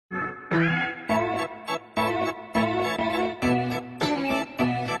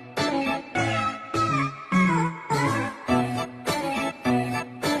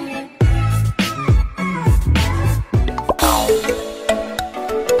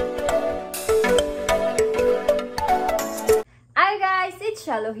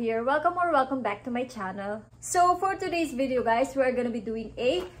Cielo here. Welcome back to my channel. So for today's video guys, we're gonna be doing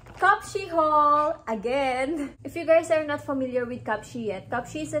a CUPSHE haul again. If you guys are not familiar with CUPSHE yet,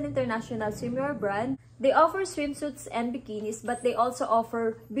 CUPSHE is an international swimwear brand. They offer swimsuits and bikinis, but they also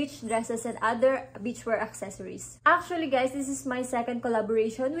offer beach dresses and other beachwear accessories. Actually guys, this is my second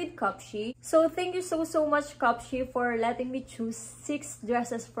collaboration with CUPSHE. So thank you so much CUPSHE for letting me choose 6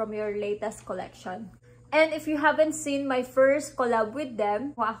 dresses from your latest collection. And if you haven't seen my first collab with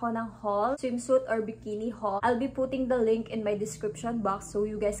them, kung ako ng haul, swimsuit or bikini haul, I'll be putting the link in my description box so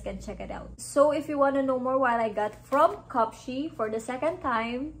you guys can check it out. So if you want to know more what I got from CUPSHE for the second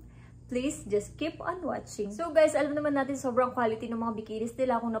time, please just keep on watching. So guys, alam naman natin sobrang quality ng mga bikinis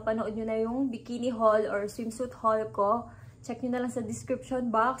nila. Kung napanood nyo na yung bikini haul or swimsuit haul ko, check nyo na lang sa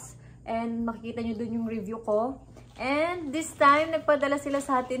description box and makikita nyo dun yung review ko. And this time, nagpadala sila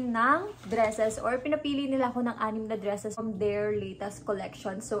sa atin ng dresses or pinapili nila ako ng 6 na dresses from their latest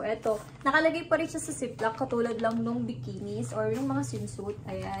collection. So, eto, nakalagay pa rin siya sa ziplock katulad lang nung bikinis or yung mga swimsuit.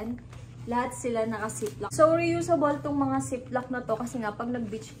 Ayan. Lahat sila naka-ziplock. So, reusable tong mga ziplock na to kasi nga pag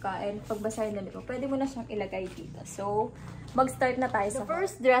nag-beach ka and pagbasahin na nito, pwede mo na siyang ilagay dito. So, mag-start na tayo sa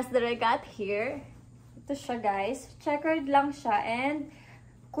first dress that I got here. Ito siya guys. Checkered lang siya and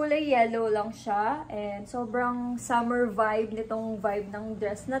kulay yellow lang siya. And sobrang summer vibe nitong vibe ng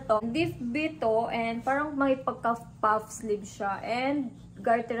dress na to. Deep bit to and parang may pagka-puff sleeve siya. And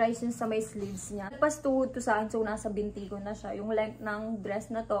garterized yun sa may sleeves niya. Pastuhod to sa akin. So nasa binti ko na siya. Yung length ng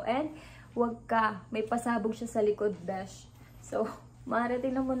dress na to. And wag ka. May pasabog siya sa likod besh. So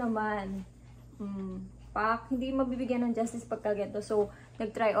marating mo naman. Hindi mabibigyan ng justice pagka ganito. So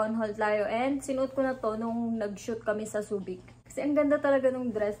nag-try on haul tayo. And sinuot ko na to nung nag-shoot kami sa Subic. Kasi ang ganda talaga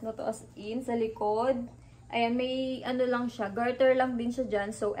ng dress na to as in, sa likod. Ayan, may ano lang siya, garter lang din siya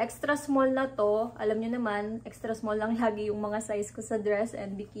dyan. So, extra small na to. Alam nyo naman, extra small lang lagi yung mga size ko sa dress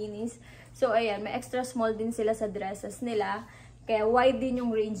and bikinis. So, ayan, may extra small din sila sa dresses nila. Kaya wide din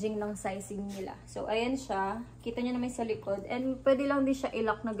yung ranging ng sizing nila. So, ayan siya. Kita nyo naman sa likod. And pwede lang din siya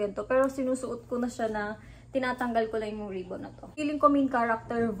ilak na ganito. Pero sinusuot ko na siya na tinatanggal ko lang yung ribbon na to. Feeling ko main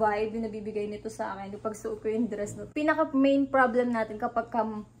character vibe yung nabibigay nito sa akin. Yung pagsuot ko yung dress na to. Pinaka main problem natin kapag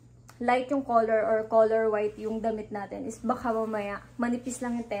light yung color or color white yung damit natin is baka mamaya manipis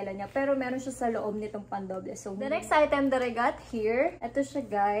lang yung tela niya. Pero meron siya sa loob nitong pandoble. So, the next item that I got here, ito siya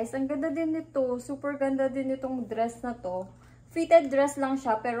guys. Ang ganda din nito. Super ganda din nitong dress na to. Fitted dress lang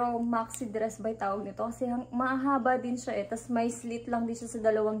siya, pero maxi dress by tawag nito. Kasi mahaba din siya eh. Tapos may slit lang din siya sa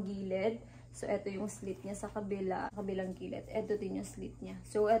dalawang gilid. So, ito yung slit niya sa kabilang gilid. Ito din yung slit niya.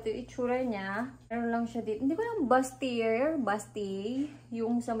 So, ito yung itsura niya. Meron lang siya dito. Hindi ko lang bustier,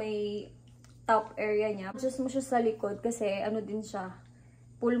 yung sa may top area niya. Adjust mo siya sa likod kasi ano din siya.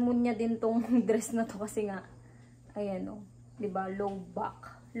 Full moon niya din tong dress na to kasi nga, ayan o. Diba? Low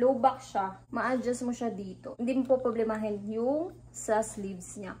back. Low back siya. Ma-adjust mo siya dito. Hindi mo po problemahin yung sa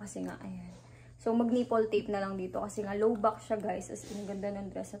sleeves niya kasi nga, ayan. So, mag-nipple tape na lang dito kasi nga low back siya guys. As in, ganda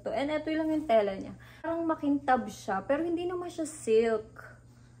ng dress na to. And ito lang yung tela niya. Parang makintab siya. Pero hindi naman siya silk.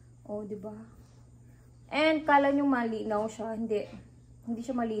 Oh, diba? And kala nyo malinaw siya. Hindi. Hindi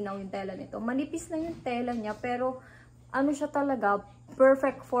siya malinaw yung tela nito. Manipis na yung tela niya. Pero ano siya talaga,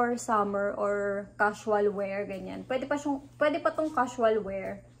 perfect for summer or casual wear, ganyan. Pwede pa tong casual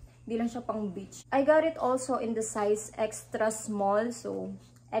wear. Hindi lang siya pang beach. I got it also in the size extra small. So,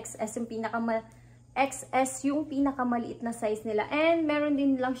 XS yung pinakamaliit na size nila. And meron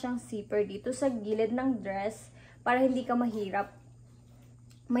din lang siyang zipper dito sa gilid ng dress para hindi ka mahirapan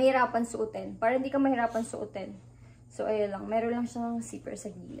suotin. So, ayan lang. Meron lang siyang zipper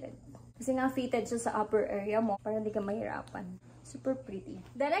sa gilid. Kasi nga fitted siya sa upper area mo para hindi ka mahirapan. Super pretty.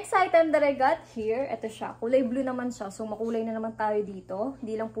 The next item that I got here, ito siya. Kulay blue naman siya. So, makulay na naman tayo dito.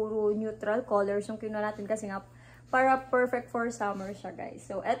 Hindi lang puro neutral colors yung kinuha natin kasi nga para perfect for summer siya, guys.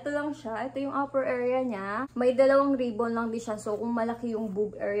 So, eto lang siya. Ito yung upper area niya. May dalawang ribbon lang din siya. So, kung malaki yung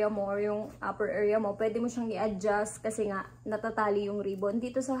boob area mo or yung upper area mo, pwede mo siyang i-adjust kasi nga natatali yung ribbon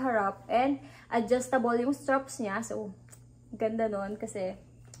dito sa harap. And adjustable yung straps niya. So, ganda nun kasi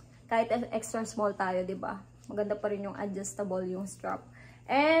kahit extra small tayo, diba? Maganda pa rin yung adjustable yung strap.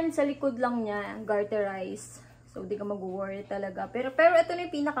 And sa likod lang niya, garterized. So, di ka mag-worry talaga. Pero ito na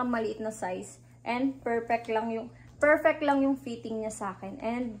yung pinakamaliit na size. And perfect lang yung fitting niya sa akin.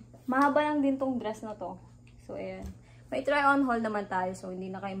 And mahaba lang din tong dress na to. So, ayan. May try on haul naman tayo. So, hindi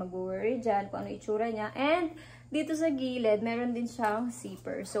na kayo mag-worry dyan kung ano itsura niya. And dito sa gilid, meron din siyang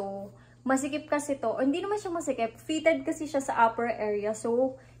zipper. So, masikip kasi to. O, hindi naman siya masikip. Fitted kasi siya sa upper area.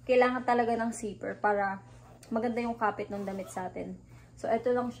 So, kailangan talaga ng zipper para maganda yung kapit ng damit sa atin. So,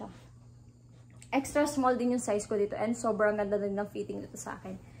 ito lang siya. Extra small din yung size ko dito and sobrang ganda din ng fitting dito sa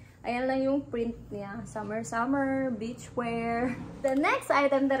akin. Ayan lang yung print niya. Summer, summer, beach wear. The next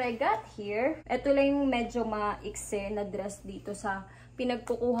item that I got here, ito lang yung medyo maikse na dress dito sa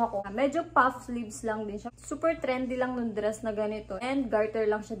pinagkukuha ko. Medyo puff sleeves lang din siya. Super trendy lang ng dress na ganito. And garter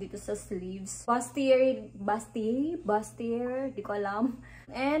lang siya dito sa sleeves. Bustier, di ko alam.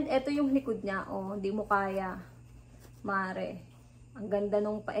 And ito yung likod niya. Oh, di mo kaya. Mare. Ang ganda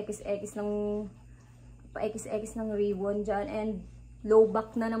nung pa-X-X ng ribbon dyan. And low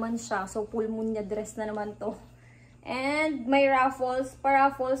back na naman siya. So, full moon niya dress na naman to. And may ruffles.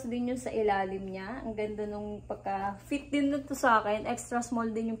 Pa-ruffles din yung sa ilalim niya. Ang ganda nung pagka-fit din nito sa akin. Extra small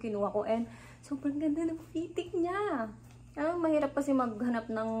din yung kinuha ko. And sobrang ganda ng fitting niya. Mahirap kasi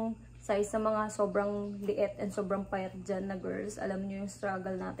maghanap ng size sa mga sobrang liit and sobrang payat dyan na girls. Alam niyo yung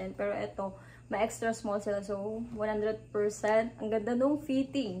struggle natin. Pero ito, may extra small sila. So, 100%. Ang ganda nung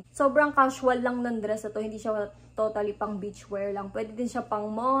fitting. Sobrang casual lang ng dress na to. Hindi siya totally pang beach wear lang. Pwede din siya pang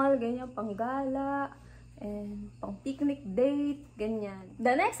mall, ganyan, pang gala, and pang picnic date, ganyan.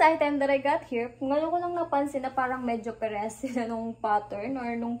 The next item that I got here, ngayon ko lang napansin na parang medyo pares sila nung pattern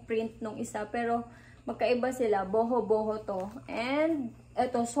or nung print nung isa. Pero magkaiba sila. Boho-boho to. And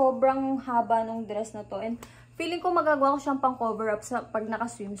ito, sobrang haba nung dress na to. And feeling ko magagawa ko siyang pang cover up sa pag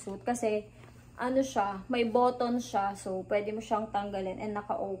naka-swimsuit. Kasi ano siya, may button siya. So, pwede mo siyang tanggalin. And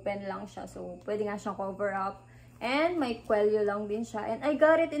naka-open lang siya. So, pwede nga siyang cover up. And may kwelyo lang din siya. And I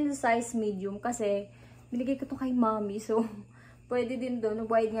got it in the size medium kasi binigay ko to kay mommy. So, pwede din doon.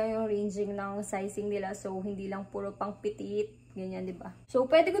 Wide nga yung ranging ng sizing nila. So, hindi lang puro pang petite. Ganyan, di ba? So,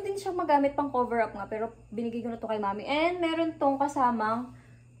 pwede ko din siyang magamit pang cover up nga. Pero, binigay ko na to kay mommy. And, meron tong kasamang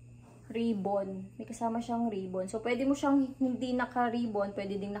ribbon. May kasama siyang ribbon. So, pwede mo siyang hindi naka-ribbon.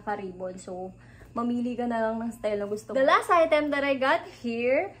 Pwede ding naka-ribbon. So, mamili ka na lang ng style na gusto mo. The last item that I got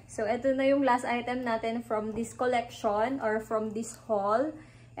here. So, ito na yung last item natin from this collection or from this haul.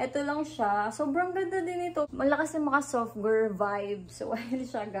 Ito lang siya. Sobrang ganda din ito. Malakas yung mga soft girl vibe. So, ayan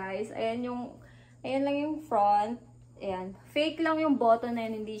siya guys. Ayan lang yung front. Ayan. Fake lang yung button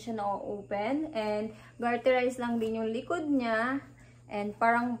na yun. Hindi siya na-open. And garterized lang din yung likod niya. And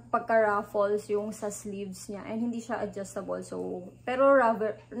parang pagka-ruffles yung sa sleeves niya. And hindi siya adjustable. So, pero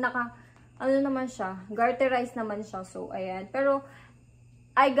rubber, ano naman siya, garterized naman siya. So, ayan. Pero,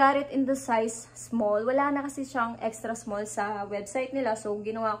 I got it in the size small. Wala na kasi siyang extra small sa website nila. So,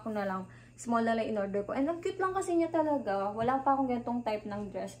 ginawa ko na lang. Small na lang in-order ko. And ang cute lang kasi niya talaga. Wala pa akong ganitong type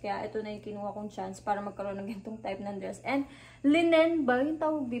ng dress. Kaya, ito na yung kinuha kong chance para magkaroon ng ganitong type ng dress. And, linen ba? Yung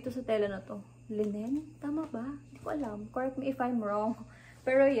tawag dito sa tela na to. Linen? Tama ba? Hindi ko alam. Correct me if I'm wrong.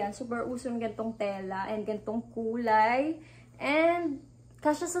 Pero, yan. Super uso ng ganitong tela. And, ganitong kulay. And,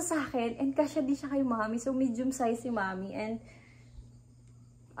 kasya sa akin, and kasya din siya kay mami. So, medium size si mami. And,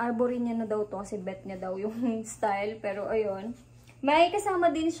 arborin niya na daw to kasi bet niya daw yung style. Pero, ayun. May kasama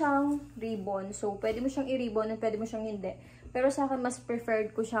din siyang ribbon. So, pwede mo siyang i-ribbon and pwede mo siyang hindi. Pero sa akin, mas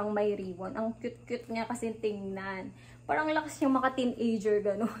preferred ko siyang may ribbon. Ang cute-cute niya kasi tingnan. Parang lakas niyang maka-teenager,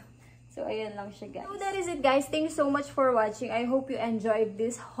 gano'n. So, ayan lang siya, guys. So, that is it, guys. Thank you so much for watching. I hope you enjoyed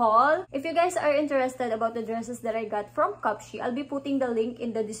this haul. If you guys are interested about the dresses that I got from CUPSHE, I'll be putting the link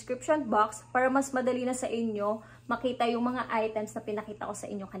in the description box para mas madali na sa inyo makita yung mga items na pinakita ko sa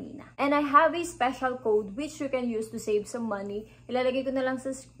inyo kanina. And I have a special code which you can use to save some money. Ilalagay ko na lang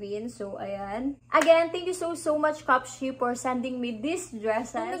sa screen. So, ayan. Again, thank you so much, CUPSHE, for sending me these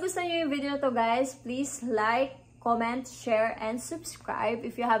dresses. Kung nagustuhan nyo yung video na to, guys, please like, comment, share, and subscribe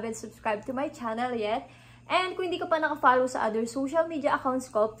if you haven't subscribed to my channel yet. And kung hindi ka pa naka-follow sa other social media accounts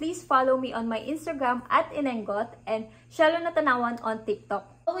ko, please follow me on my Instagram @inengot and Cielo Natanauan on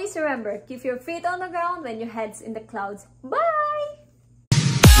TikTok. Always remember, keep your feet on the ground when your head's in the clouds. Bye!